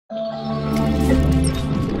Hello,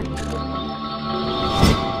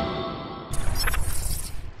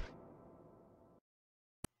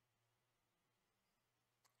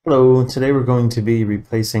 today we're going to be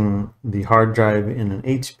replacing the hard drive in an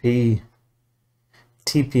HP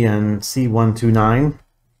TPN-C129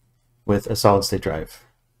 with a solid state drive.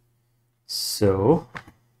 So,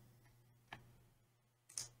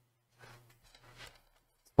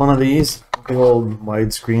 one of these big old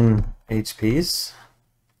widescreen HPs.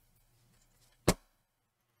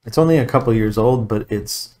 It's only a couple years old, but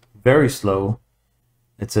it's very slow.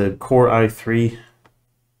 It's a Core i3.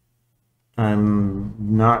 I'm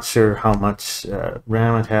not sure how much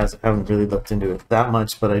RAM it has. I haven't really looked into it that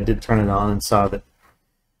much, but I did turn it on and saw that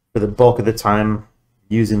for the bulk of the time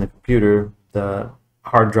using the computer, the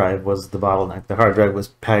hard drive was the bottleneck. The hard drive was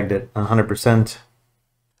pegged at 100%.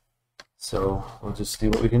 So we'll just see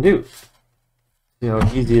what we can do. See how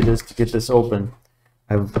easy it is to get this open.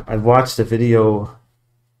 I've watched a video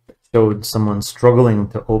that showed someone struggling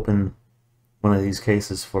to open one of these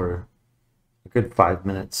cases for a good 5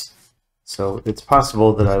 minutes. So it's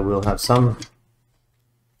possible that I will have some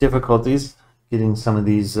difficulties getting some of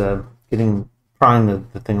these, prying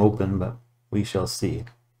the thing open, but we shall see.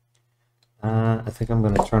 I think I'm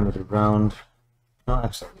going to turn it around. No,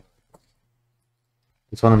 actually,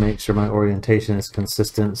 just want to make sure my orientation is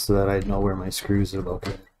consistent so that I know where my screws are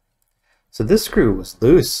located. So this screw was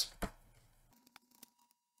loose.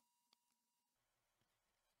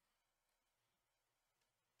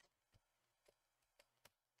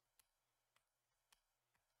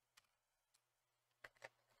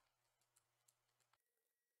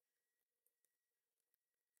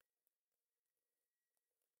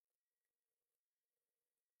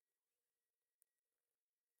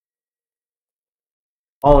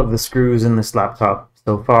 All of the screws in this laptop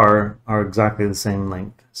so far are exactly the same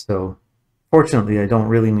length. So fortunately, I don't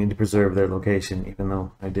really need to preserve their location, even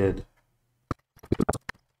though I did.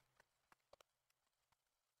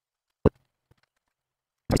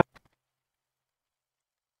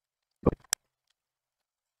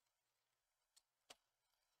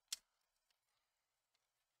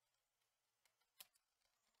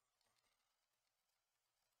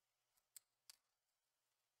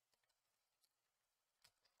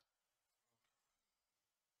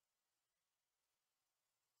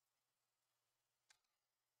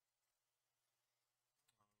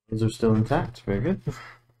 These are still intact. Very good.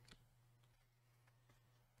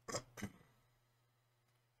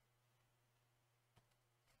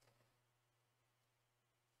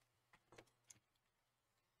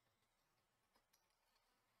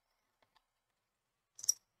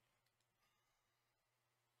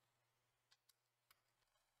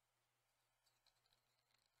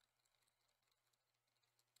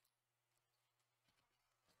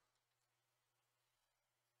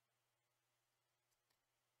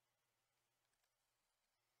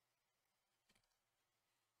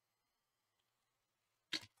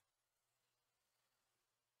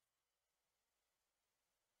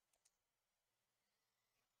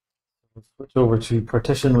 Let's switch over to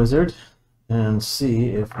Partition Wizard and see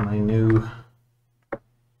if my new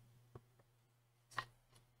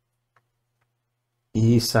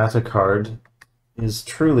eSATA card is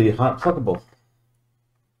truly hot pluggable. It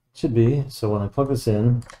should be. So when I plug this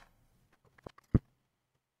in,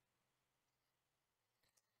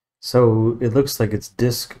 so it looks like it's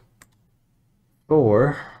disk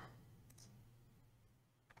 4.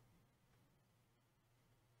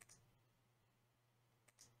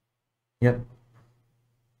 Yep.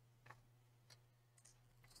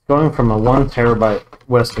 Going from a 1 terabyte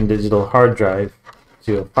Western Digital hard drive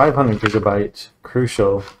to a 500 gigabyte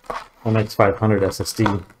Crucial MX500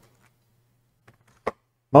 SSD.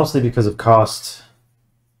 Mostly because of cost.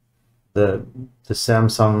 The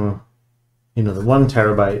Samsung, the 1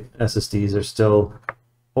 terabyte SSDs are still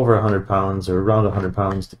over 100 pounds or around 100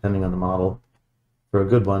 pounds depending on the model for a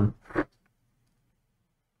good one.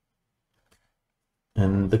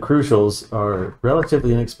 And the Crucials are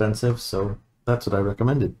relatively inexpensive, so that's what I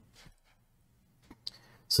recommended.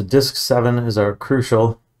 So disk 7 is our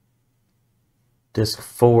Crucial. Disk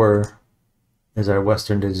 4 is our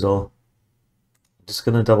Western Digital. I'm just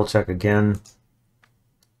going to double check again.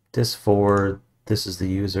 Disk 4, this is the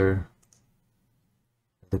user,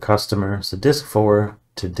 the customer. So disk 4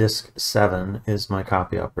 to disk 7 is my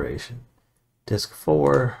copy operation. Disk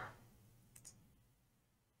 4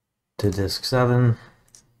 to disk 7,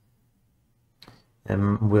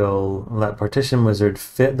 and we'll let Partition Wizard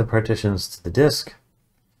fit the partitions to the disk.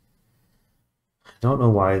 I don't know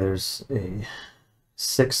why there's a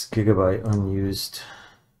 6 gigabyte unused.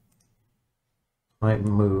 Might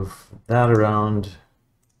move that around.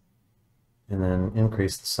 and then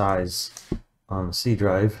increase the size on the C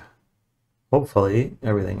drive. Hopefully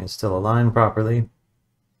everything is still aligned properly.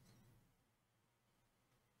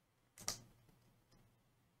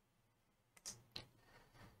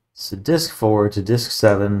 So disk 4 to disk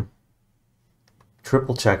 7,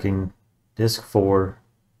 triple checking. Disk 4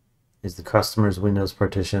 is the customer's Windows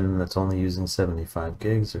partition that's only using 75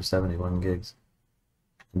 gigs or 71 gigs.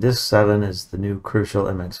 And disk 7 is the new Crucial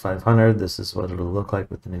MX500. This is what it'll look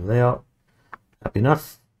like with the new layout. Happy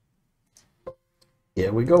enough?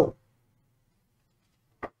 Here we go.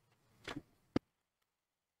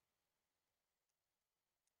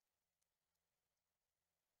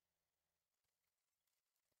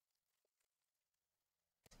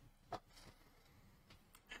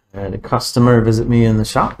 I had a customer visit me in the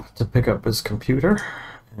shop to pick up his computer,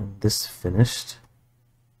 and this finished.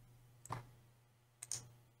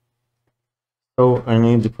 So I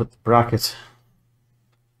need to put the bracket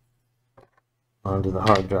onto the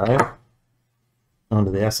hard drive,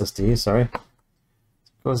 onto the SSD, sorry. It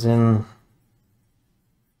goes in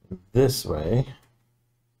this way,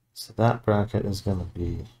 so that bracket is going to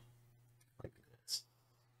be like this.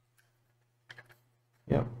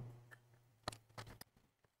 Yep.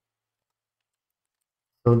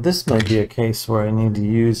 So this might be a case where I need to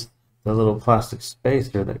use the little plastic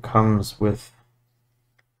spacer that comes with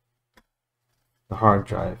the hard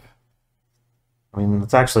drive. I mean,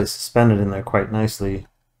 it's actually suspended in there quite nicely,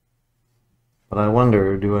 but I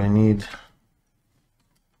wonder, do I need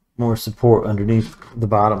more support underneath the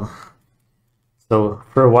bottom? So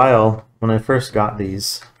for a while, when I first got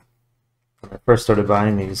these, when I first started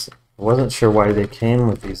buying these, I wasn't sure why they came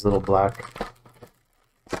with these little black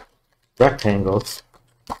rectangles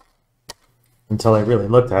until I really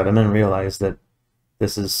looked at them and realized that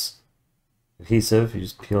this is adhesive. You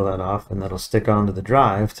just peel that off and that'll stick onto the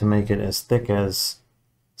drive to make it as thick as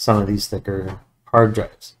some of these thicker hard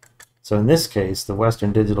drives. So in this case, the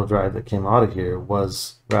Western Digital drive that came out of here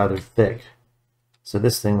was rather thick. So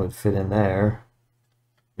this thing would fit in there,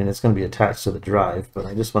 and it's going to be attached to the drive, but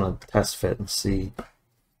I just want to test fit and see.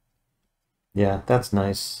 Yeah, that's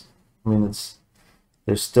nice. I mean,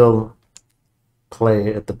 there's still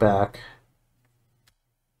play at the back.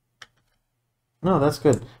 No, that's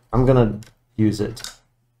good. I'm going to use it.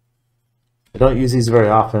 I don't use these very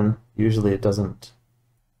often. Usually it doesn't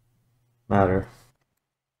matter.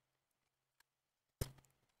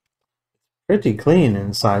 Pretty clean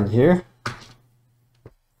inside here.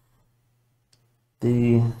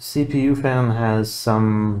 The CPU fan has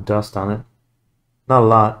some dust on it. Not a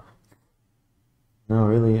lot. No,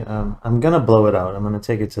 really. I'm going to blow it out. I'm going to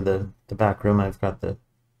take it to the back room. I've got the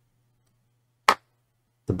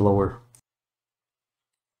blower.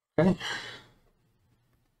 Okay.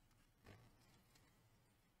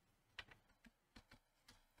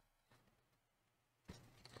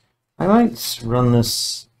 I might run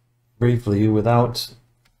this briefly without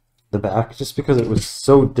the back, just because it was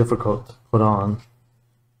so difficult to put on.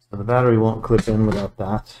 So the battery won't clip in without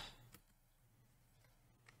that.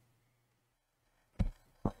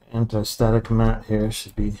 Anti-static mat here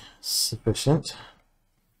should be sufficient.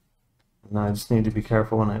 And I just need to be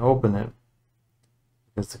careful when I open it,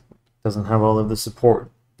 because it doesn't have all of the support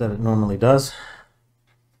that it normally does.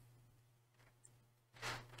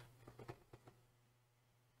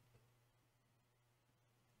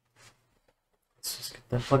 Let's just get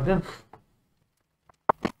that plugged in.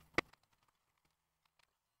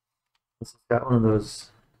 This has got one of those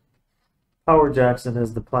power jacks that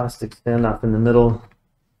has the plastic standoff in the middle,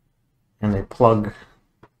 and they plug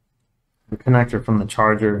the connector from the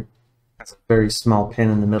charger. Has a very small pin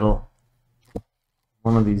in the middle.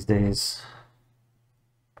 One of these days,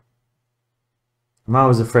 I'm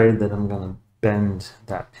always afraid that I'm going to bend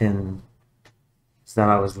that pin. So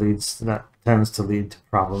that tends to lead to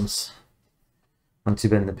problems. Once you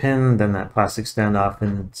bend the pin, then that plastic standoff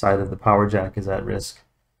inside of the power jack is at risk.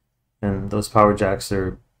 And those power jacks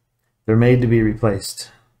they're made to be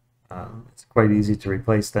replaced. It's quite easy to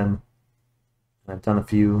replace them. I've done a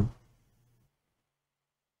few.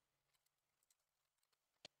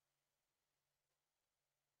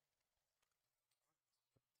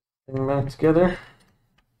 Putting them back together.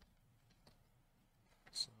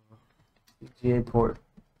 So, VGA port.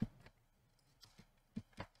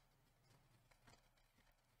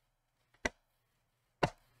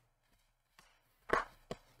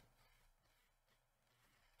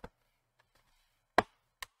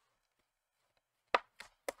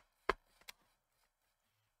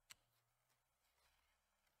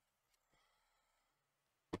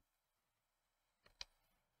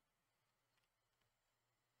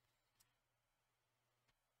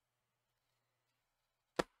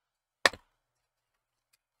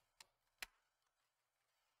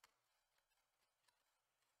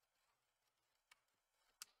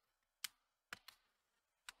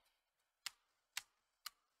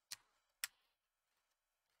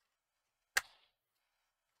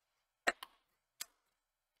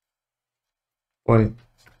 Boy,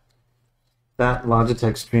 that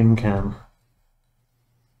Logitech Streamcam.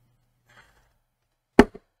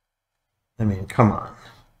 I mean, come on.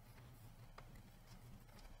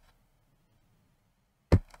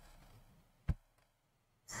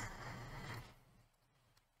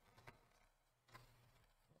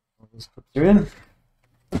 Let's put you in.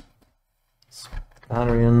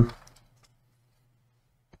 Battery in.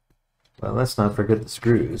 Well, let's not forget the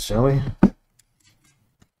screws, shall we?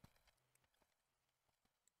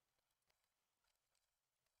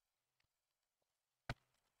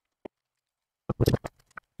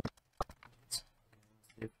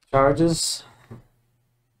 Charges.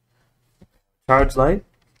 Charge light.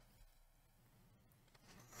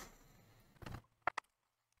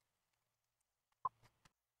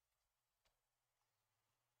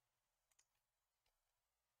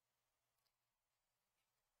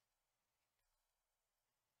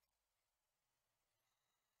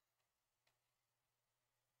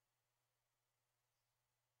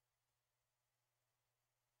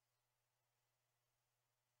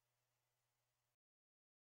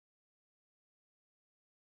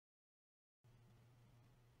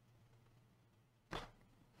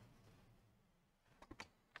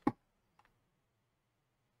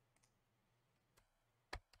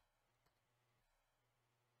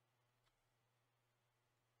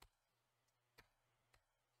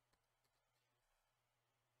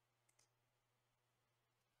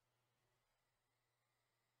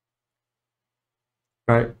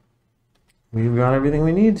 All right, we've got everything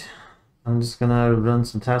we need. I'm just gonna run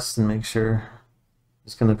some tests and make sure.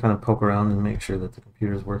 Just gonna kind of poke around and make sure that the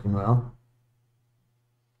computer is working well.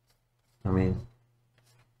 I mean,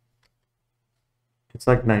 it's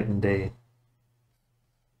like night and day.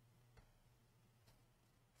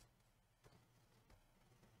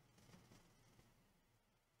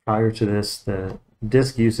 Prior to this, the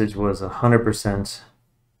disk usage was 100%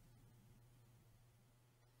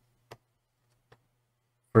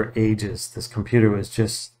 for ages. This computer was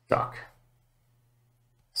just stuck.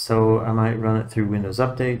 So I might run it through Windows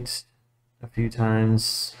Update a few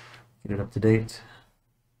times, get it up to date,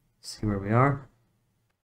 see where we are.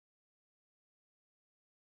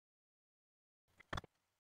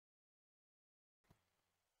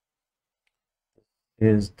 It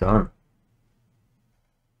is done.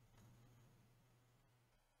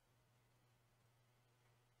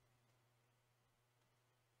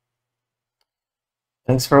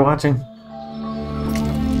 Thanks for watching.